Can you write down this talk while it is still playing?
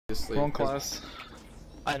Wrong class.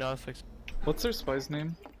 I know, I fixed. What's their spy's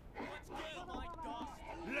name?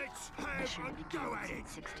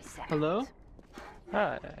 Hello?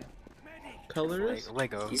 Hi. Colors?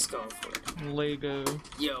 Lego. He's going for it. Lego.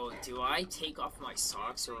 Yo, do I take off my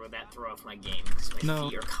socks or would that throw off my game? Because my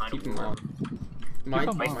feet are kind of warm. My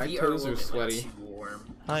toes are sweaty. Warm.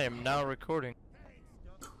 I am now recording.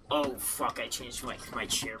 Oh fuck! I changed my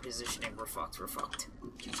chair positioning. We're fucked. We're fucked.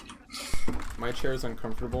 My chair is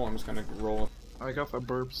uncomfortable. I'm just gonna roll. I got my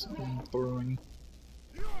burps and throwing.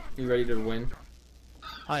 You ready to win?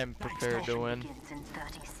 I am prepared to win.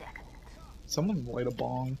 Someone light a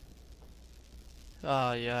bong.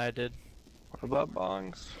 Yeah, I did. What about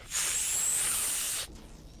bongs?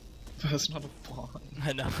 That's not a bong.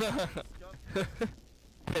 I know.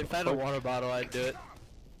 If I had a water bottle, I'd do it.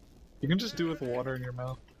 You can just do it with water in your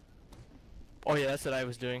mouth. Oh yeah, that's what I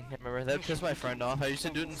was doing. I remember that pissed my friend off. I used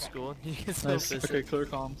to do it in school. You can still Nice. piss Okay, it. clear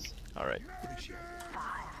comms. All right.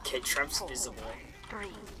 Okay, Trump's visible.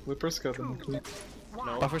 Whipper's got them.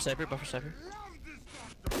 No. Buffer sniper. Buffer sniper.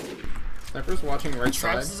 Sniper's watching right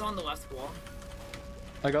side. Traps is on the left wall.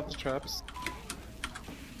 I got the traps.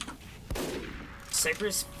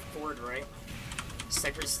 Sniper's forward right.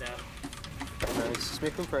 Sniper's stab. Nice. Just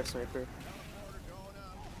make him for a sniper.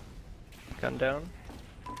 Gun down.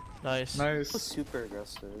 Nice. Nice. Super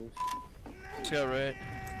aggressive. Let's go right.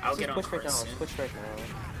 I'll get on push right now. person. Push right now.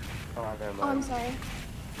 Oh, never mind. Oh, I'm sorry.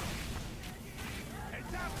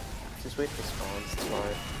 Just wait for spawns. It's fine.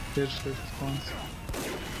 Yeah, just wait for spawns.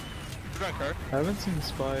 Front car. I haven't seen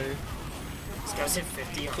Spy. This guy's hit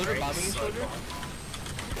 50 on Soldier right. bombing you, soldier?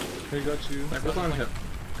 They got you. Sniper's on hill.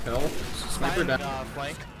 Sniper down.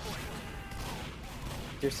 Flank.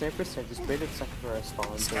 Your sniper said just wait a second for our spawn.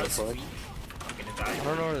 This to guy's look. weak. I'm gonna I die.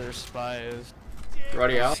 don't know where their spy is.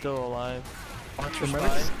 Ready out. Still alive. Watch your The spy.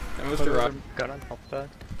 medics- Demo's to right. Gun on top back.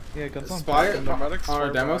 Yeah, guns on Spy back and the medics on our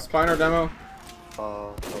far demo. back. Spy on our demo.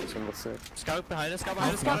 Oh, that was almost sick. Scout behind us. Scout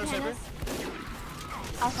behind us. Scout our sniper.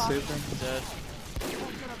 Save them. Dead.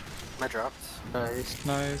 My dropped. Nice.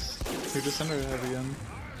 Nice. You're just under heavy end.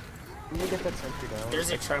 Let me get that sentry down. There's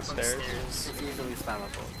a trap Upstairs. upstairs. It's easily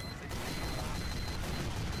spammable.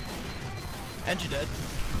 And you dead.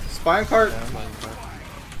 Spy on cart.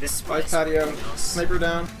 This Spy spy's patio. something else. Sniper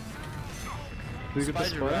down. Do you get the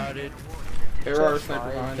Spies are spy? routed. There are sniper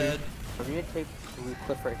behind you. Dead. I'm gonna take blue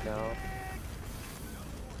cliff right now.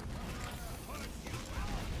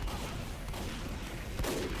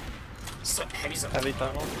 So, heavy's up. Heavy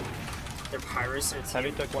tunnel. They're pirates. So it's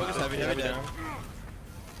Heavy took focus. Heavy down.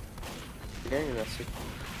 You're getting arrested.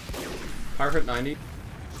 Fire hit 90.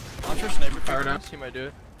 Watch your sniper. Fire down. He might do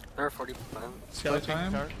it. There are 40 Scout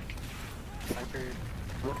time? card. Sniper.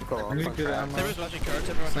 I need to get ammo. Sniper's watching cards.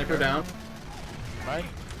 Everyone. Sniper down. Right.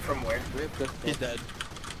 from where? We have good. He's dead.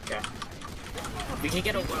 Okay. We can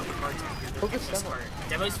get a low card. Focus demo.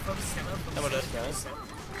 Demo's focus demo. Demo dead.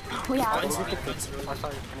 We have One's it. weak, one's really I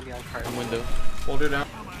thought you were gonna be on card. I'm window. Hold her down.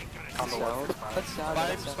 On the left. Let's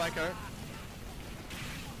down. Spy card.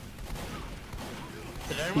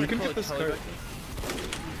 Did You anyone can pull get a this Tully card. back?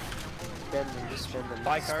 Spend them. Just spend them.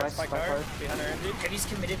 Spy card. Behind our empty. Heavy's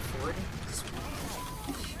committed forward.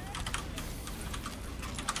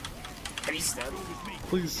 Heavy's dead.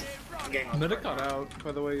 Please. I'm getting on Medic card. got out,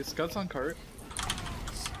 by the way. Scouts on cart.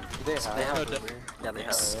 They have. No, dead. Yeah, they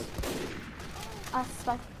Yes. have.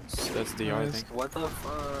 Spy. That's the Nice. thing. What the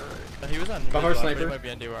fuck? He was on. Buffer mid-block, but sniper. He might be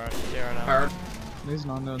on DR now. Fired. He's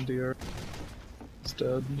not on DR. He's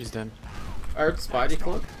dead. He's dead. Fired Spidey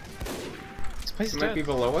cloak. Spy's He might be dead.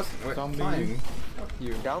 below us. Wait, Down fine. B. Fuck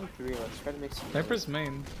you. Down 3. Let's try to make some. Sniper's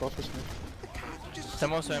main. Buffer sniper.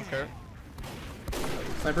 Demo Sam Kurt.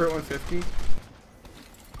 Sniper at 150.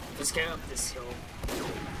 Let's get up this hill.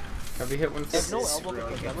 Heavy hit They have 150. no This is elbow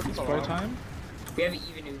really because good. that was Spy time? We have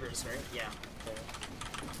even Ubers, right? Yeah.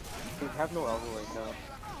 We have no elbow right now.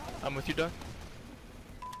 I'm with you, Doug.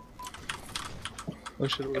 Oh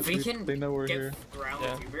shit, If we can they know we're get here. around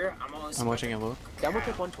Yeah. with Uber, I'm almost. I'm watching fucking- yellow. That one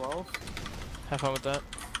took 112. Have fun with that.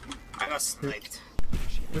 I got sniped.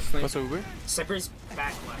 Which thing? What's Uber? Sniper's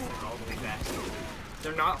back left and all the way back.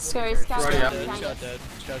 They're not. Scary Ubers. scout. Right, yeah. Dead. behind Shot us. dead.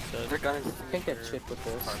 Shot dead. Their gun is. Can't get shit with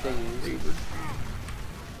this. They use.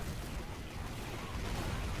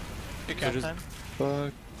 Good cap time.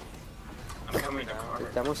 Fuck. I'm coming to car.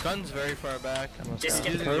 That was. Gun's very far back. Just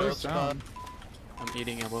get Using the the Carter's old spot. down. I'm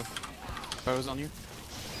eating yellow. Bows on you.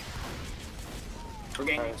 We're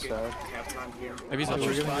getting a Alright, good so- cap time here. Maybe he's Watch up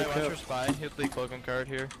your we're spy. gonna Watch get your spy. He'll decloak on card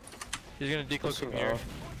here. He's gonna decloak from here.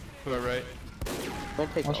 To our right.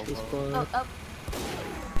 Don't take Watch this elbow. spy. Oh,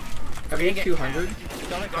 Heavy hit 200.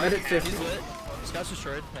 Got a I hit 50. He's lit. Scout's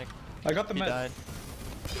destroyed. Like, I got the he med. died.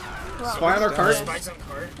 Spy on our cart. Spy's on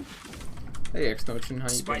cart. Hey, X-Notion, how you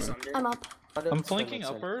Spy's doing? under. I'm up. I'm flanking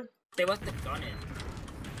upper. They left the gun in.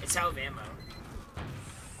 It's out of ammo.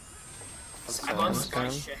 I'm sorry. on spy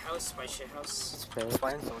shit house. Spy shit house. It's fair.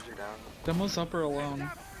 Flying soldier down. Demo's upper alone.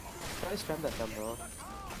 Try to spam that demo.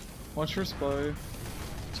 Watch your spy.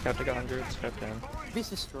 Scout to 100, scout down. Beast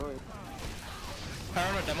destroyed. Power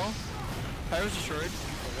on a demo. Power was destroyed.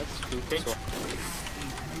 Yeah, that's true. Bitch.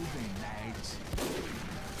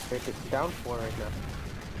 So, it's down 4 right now.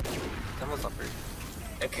 Demo's upper.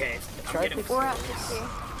 Okay. I'm Try getting to- We're at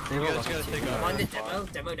 50. You guys gotta take I'm on off. the demo.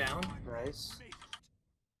 Demo down. Nice.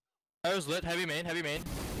 Power's lit. Heavy main. Heavy main.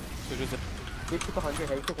 We took 100,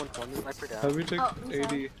 heavy took 120. Sniper down. Heavy take Oh, I'm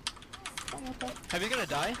 80. Heavy gonna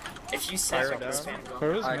die? If you set Fire up down. this fan gun.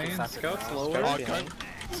 Pyro's I can main. sap it Scout's now. lower. Oh, gun.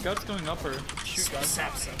 Scout's going upper. Shoot gun.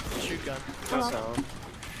 Saps up. Shoot gun. I'm up. So,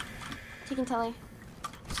 Taking telly.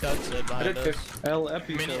 Scout's dead I behind did us. 50. L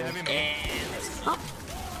epi Mini, kill. heavy main.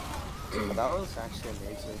 And that was actually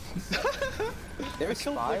amazing. Their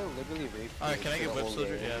spy literally raped Alright, me can I for get the whip whole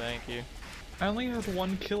soldier? game. Yeah, thank you. I only had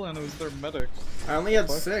 1 kill and it was their medic. I only had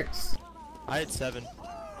What? 6. I had 7.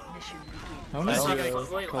 How let's many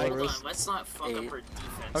not wait, hold on. colorist? Let's not fuck up 8. our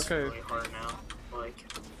defense Okay. really hard now. Like,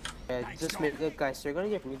 Yeah, just make look, guys. They're gonna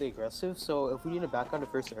get really aggressive. So if we need to back on the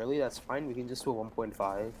first early, that's fine. We can just do a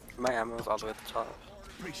 1.5. My ammo's all the way at the top.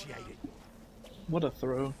 What a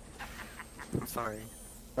throw. I'm sorry.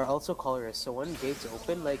 Or also colorist. So when gates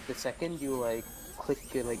open, like the second you like click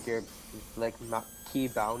like your like key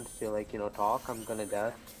bound to like talk, I'm gonna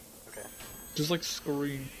death. Okay. Just like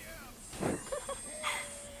scream.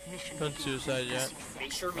 Don't suicide yet.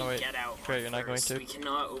 make sure we Oh, wait. get out Great, on you're not going first. to? We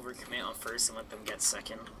cannot overcommit on first and let them get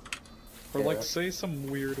second. Or Yeah. like say some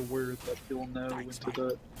weird word that you'll know into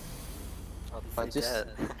that. I'll be just-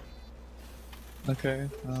 dead. Okay,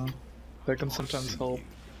 that can sometimes help.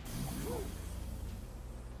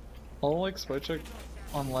 I'll like spy check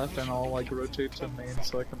on left and I'll like rotate to main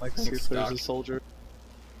so I can like see if there's a soldier.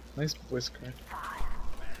 Nice voice crack.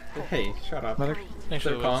 Hey, shut up. Medic. Thanks for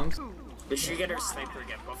They're the whip. cons. We should get our sniper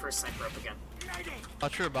again. Go for a sniper up again.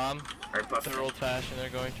 Watch your bomb. Alright, buff. They're old fashioned, they're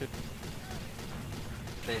going to.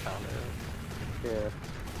 They found it. Yeah.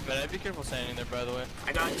 But I'd be careful standing there, by the way.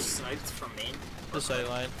 I got sniped from main. The sight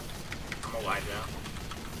line. I'm alive now.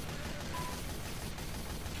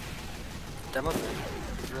 Demo's in.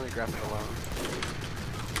 He's really aggressive alone.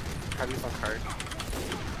 Heavy's on card.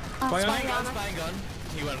 Spy on- Spying gun, spying gun.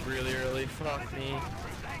 He went really early. Fuck me.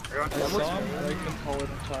 I saw him, I can call it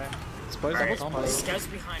in time. Spy's on Alright, combo. Scout's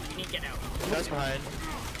behind. We need to get out. That's behind.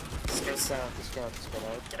 Scout's Discount, discount,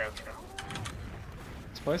 discount. Get out, get out.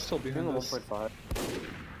 Spy's still Doing behind a us. 1.5.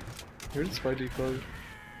 Here's Spy decoy.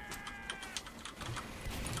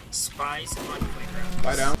 Spies on playground.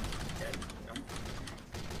 Spy down. Dead. No.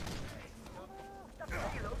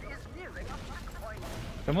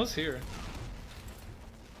 Demo's here.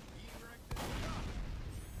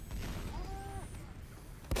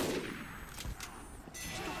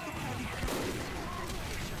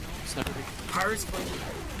 Power's going.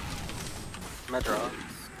 Medra.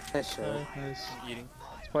 Nice shot. Nice. Eating.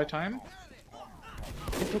 Spy time?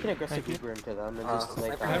 You can take an aggressive Uber into them and just like.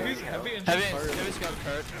 sniper. Heavy engine Heavy, fire. heavy scout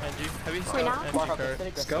cart. And you. Heavy Wait, scout. now? And Mark you up, cart. stay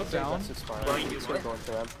aggressive, Scout stay down. aggressive, fine. Going Just what? gonna go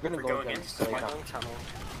into them. We're gonna We're go going in. against the My top. own tunnel.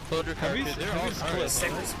 Soldier cart. Heavy's- Dude, they're all heavy's cart. split.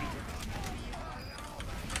 Sniper speaker.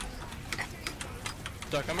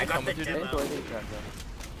 Duck, I'm I gonna got come the with you, demo. dude. Don't go ahead and grab them.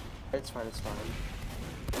 It's fine, it's fine.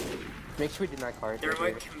 Make sure we deny card. They're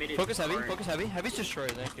like committed. Focus heavy, hard. focus heavy. Heavy's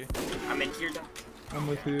destroyed, thank you. I'm in here. Doc. I'm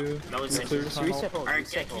with you. No, it's You in clear here. So tunnel. reset hold, Alright,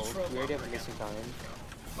 reset get hold. control We already have over missing time.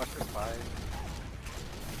 Watch for spy.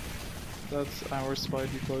 That's our Spy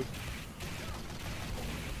decoy.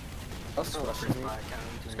 Also, Watch for rushing me. spy.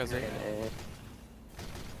 This guy's And, it.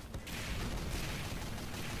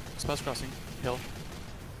 Spouse crossing. Hill.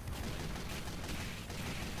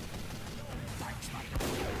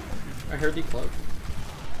 I heard the cloak.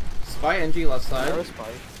 Spy NG left side. Arrow spike.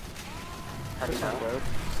 Happy Good job. road.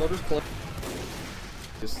 Soldier's clip.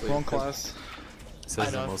 Just Wrong leave. class. Says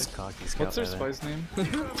I the know. most cocky scout What's their by there. spy's name?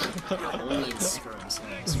 Only in scrims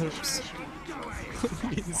and extremes.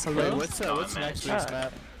 Hello? What's next week's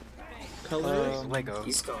map? Colors? Lego.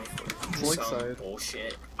 He's going for It's like some side.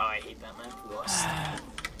 bullshit. Oh, I hate that map. We lost.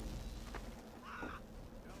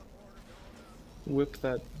 Whip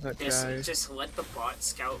that guy. Just let the bot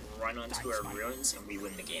scout run onto our ruins and we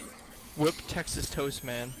win the game. Whip Texas Toast,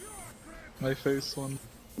 man. My face one.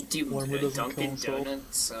 Dude, Wormer doesn't kill Dunkin' himself.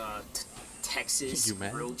 Donuts, Texas You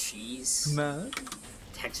mad? grilled cheese. Mad?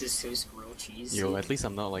 Texas toast grilled cheese. Yo, at least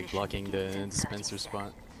I'm not like blocking the dispenser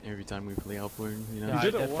spot. every time we play upward, you know? Yeah,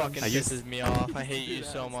 did it that once. fucking I used- pisses me off. I hate you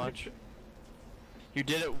so much. You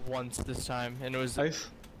did it once this time, and it was Nice.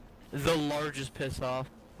 the largest piss off.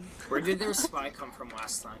 Where did their spy come from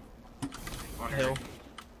last time? On Hill.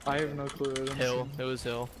 I have no clue. I didn't Hill. see. It was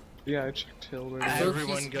Hill. Yeah, I checked Hill right I now. feel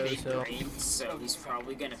Everyone he's goes big Hill. brain, so he's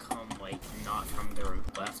probably gonna come like not from the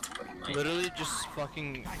left, but he might. Literally just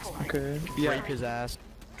fucking Okay. Yeah. rape his ass.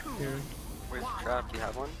 Here. Where's the trap? Do you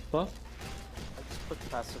have one? Buff? I just put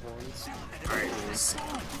passive ones. Alright, just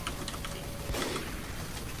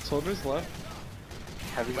Soldiers left.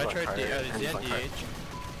 Heavy's I on tried fire, is and he he's at on fire.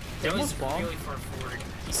 DH? that was almost bombed. really far forward.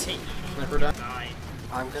 He's hit Sniper down. 9.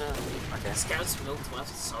 I'm gonna. Okay. Scouts milked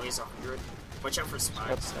left, so he's 100. Watch out for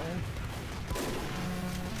spies.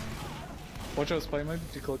 Watch out, Spy might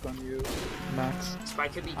decloak on you, Max. Spy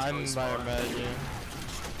could be I'm toast by spawn. Imagine.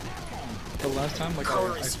 The last time, like, I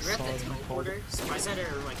Colorist, saw you're at it the and I called it. teleporter. Spies that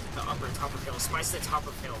are like the upper top of hill. Spies at the top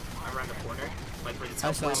of hill around the corner. Like where the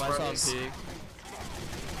I saw teleporter him is. peek.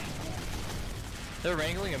 They're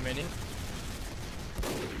wrangling a mini.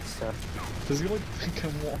 So, Does he, like, think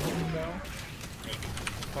I'm walling now?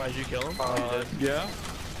 Why did you kill him? Oh, you did. Yeah?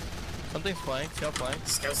 Something's flanked. Scout flanked.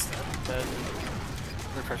 Scouts dead. Dead.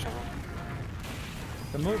 They're pushing him.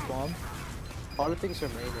 The move bomb. all the things are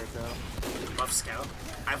main right now. Buff scout.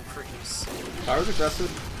 I have produce. Power's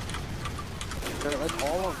aggressive. They're like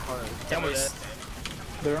all on card. Tell me Demo's that.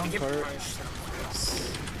 dead. They're You on get cart. punished on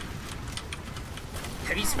this.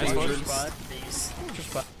 Heavy Nice speed. push, Spy. These.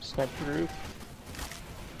 Just by. Stop group.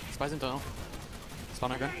 Spies in tunnel.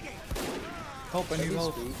 Spawn again. Help, I need Heavy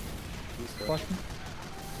help. speed. He's dead. Flash me.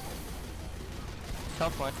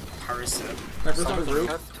 Top flank. Power's dead. Sniper's on You roof.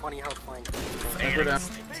 have 20 health flank. Sniper down.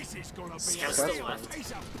 Scouts to the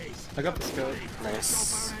left. I got the scout.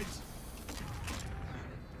 Nice.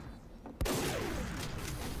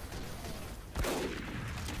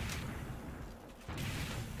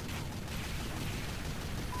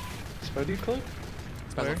 Spy decloak?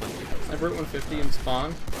 Spies on flank. Sniper at 150 and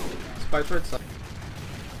spawn. Spy's right side.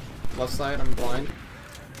 Left side, I'm blind.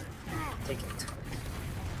 Take it.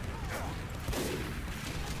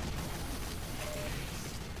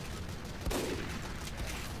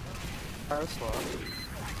 Power's left.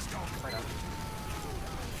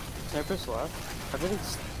 Sniper's left.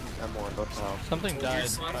 Everything's M1, what the hell? Something died.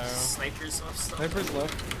 Soldiers left. Pyro. Snipers left. Stuff. Sniper's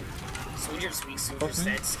left. Soldiers weak. Soldiers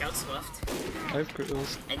Okay. dead. Scouts left. I have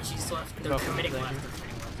crittals. NG's left. They're Buff, committing thank left. you.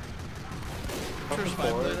 They're committing left. Sure,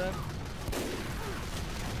 Spy play that.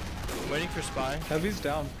 Waiting for Spy. Heavy's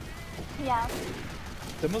down. Yeah.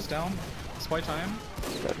 Demo's down. Spy time.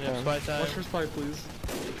 Yeah, Spy time. Watch for Spy, please.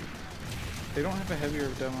 They don't have a heavier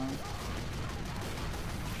demo.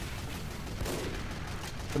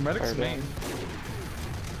 The medic's Fire main. down.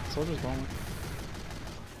 Soldier's bomb.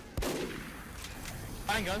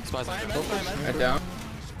 Fine gun. Spies on Fine gun. man, fine man. Right down.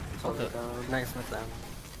 Soldier down. Nice with them.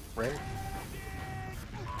 Right?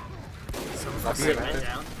 Someone's That's same good. man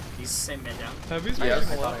down. He's the same man down. Heavy's Yes.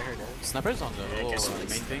 pushing I thought I left. heard it. Sniper's on the Yeah, I little guess it is.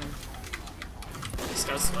 main thing.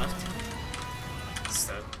 Scouts left.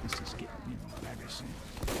 So.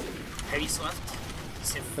 Heavy's left.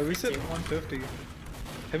 He's hit Heavy's at 50. 150.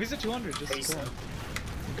 Heavy's at 200, just Heavy's go. dead.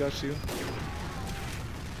 Got you.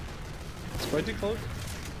 Spy decloak?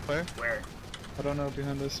 Where? Where? I don't know,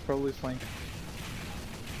 behind us, probably flank.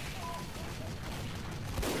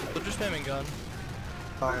 They're just spamming gun.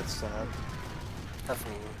 Oh, that's sad. That's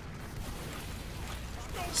me.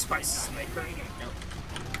 Spice sniper? No.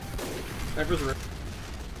 Sniper's right.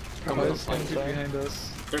 Spies flank behind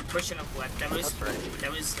us. They're pushing up left. That was That's right.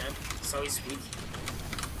 That was dead. So he's weak.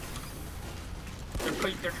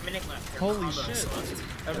 They're committing left. They're Holy combos shit. left.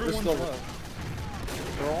 Everyone's still- left.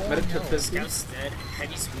 They're all Medic on to hill. 50. Scout's dead.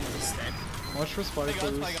 Heavy's weak is dead. Watch for Spy, Spy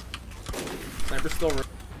gun, please. Spy gun. Sniper's still right.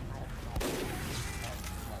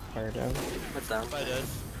 Fire down. With them. Spy dead.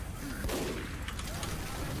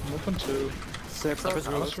 I'm open too. Sniper's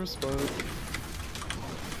Watch for Spy.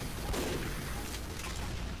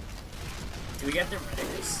 Do we get their medic?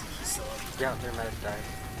 He's still up. Yeah, their medic died.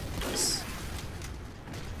 Nice.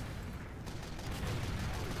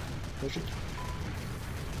 Push it.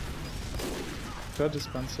 Got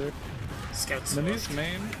dispenser. Scouts Minis left.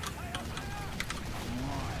 main.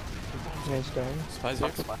 Nice down. Spies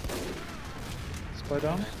here. Spy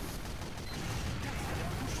down.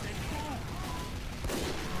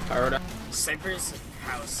 Power down. Sniper's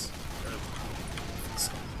house.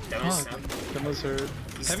 That was Oh, them. Demo's hurt.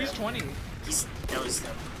 He's Heavy's dead. 20. That was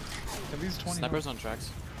them. Heavy's 20. Sniper's on tracks.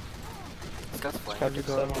 Scout's flank. Sniper's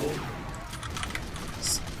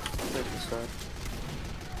dead.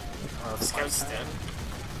 Scouts dead.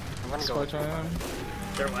 I'm gonna go Spy with time.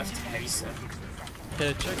 They're left. Heavy's dead.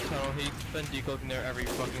 Yeah, check tunnel. He's been decloaking there every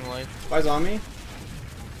fucking life. Spy's on me.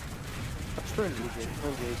 I'm sure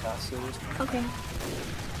I'll passive. Okay.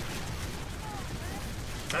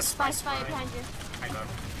 That's Spy behind you. I got him.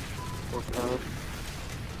 Working out.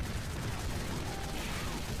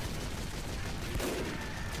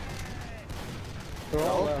 They're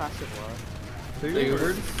all left. passive left. They They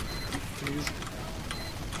Ubered. Please.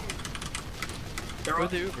 They're all,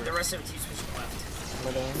 Where'd they Uber? the rest of the team's pushing left.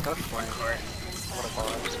 Scout's One flying. cart. What a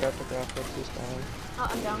ball. Scout the graphics is down. Oh,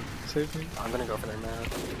 I'm down. Save me. I'm gonna go for their man.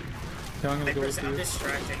 Yeah, I'm gonna go with I'm you.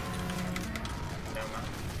 distracting. No, man.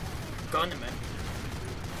 Go in the mid.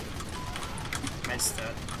 Med's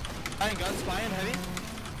dead. Spying gun, spying heavy.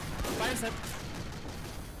 Spying set.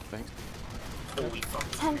 Thanks. Holy fuck.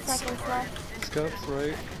 10 it's so seconds hard. left. Scouts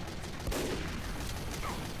right.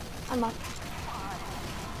 I'm up.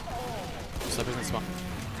 Step in and spawn.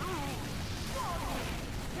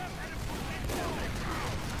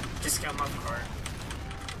 Just got my cart.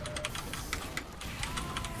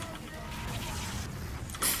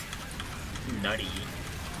 Nutty.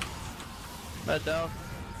 Med down.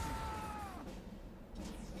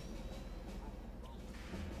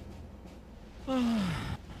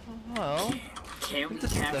 Well. Can we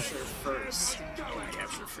capture first? Can we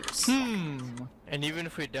capture first? And even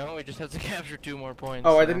if we don't, we just have to capture 2 more points.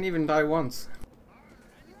 Oh, I so- didn't even die once.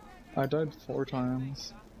 I died 4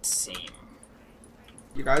 times. Same.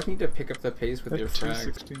 You guys need to pick up the pace with At your frags.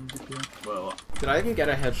 216 DP. Well, Did I even get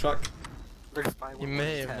a headshot? Their spy You went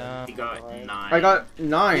may like have 10. not. we got 9. I got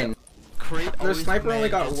 9. Crate Their always sniper only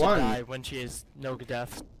got manages to 1. die when she has no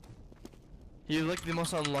death. You're like the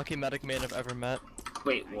most unlucky medic man I've ever met.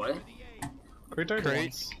 Wait, what? Crate died Crate.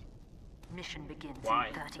 once. Mission begins Why?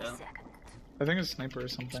 in 30 No. seconds. I think it's sniper or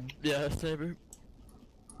something. Yeah, sniper.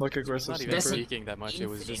 Like It's aggressive not even That's sniper. an peeking that much, it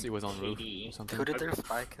was just, it was on roof KD. or something. Who did their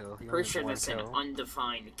spy kill? He only Pretty sure had one that's an kill.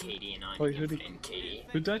 undefined KD and Wait, who did- infinite KD.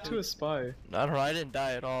 Who died to a spy? I don't know, I didn't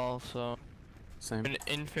die at all, so. Same. An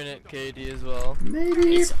infinite KD as well.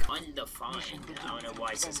 Maybe. It's undefined. I don't know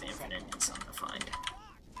why it says infinite. It's undefined.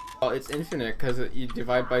 Oh, it's infinite because you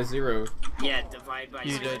divide by 0. Yeah, divide by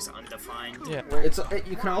You 0 did. is undefined. Yeah.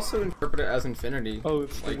 You can also interpret it as infinity. Oh,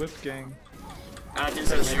 it's the Like- whip gang.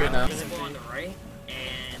 There's a Maybe trap not. visible on the right,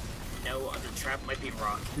 and no other trap might be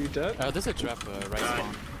rock. You dead? There's a trap right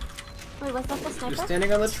spawn. Wait, was that the You're sniper?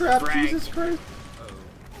 standing on the trap, Frag. Jesus Christ.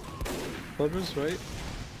 Blood was right.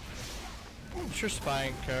 Sure,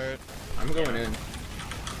 spying cart. I'm going in.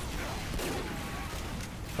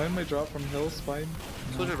 Find my drop from hill, spine.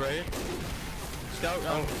 Soldier right. Scout,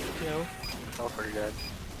 oh, kill. Oh, pretty good.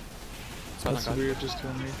 Spawn That's on weird, just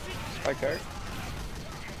kill me. Spy card.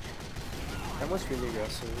 That was really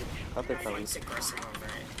aggressive. Not the coming. It's aggressive on the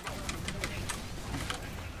right.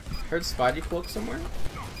 Heard Spidey cloak somewhere?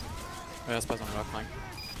 Oh, yeah, Spy's on rock flank.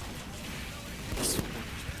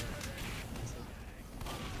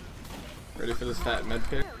 Ready for this fat med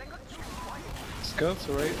pick? Scouts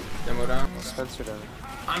right. Demo down. Spencer down.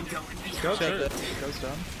 I'm going Scouts behind. hurt. Scouts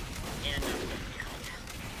down. And I'm going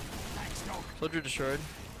behind. Soldier destroyed.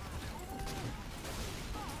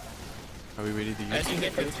 Are we ready to I use can it?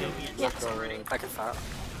 get the Toby and Jax already. I can fat.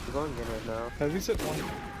 You're going in right now. Have these at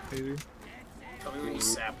 180. Tell me when you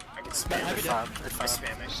sap. I can I spam have it. it. Fat. I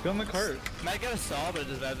spam it. Just go on the cart. Might get a saw, but it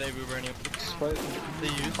doesn't have the Uber anyway. Spy. They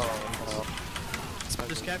use.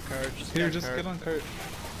 Just cap card. Just Here, cap just card. get on cart.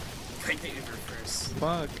 Take the Uber first.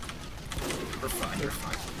 Fuck. We're fine, we're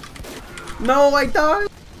fine. No, I died!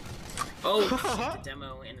 Oh, shit, the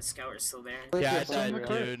demo and the scout are still there. Yeah, I It's on the died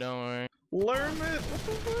cart. too, don't worry. Learn it! What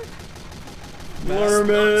the fuck?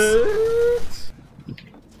 Wormit!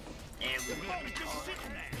 And we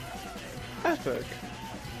Epic.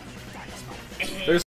 and There's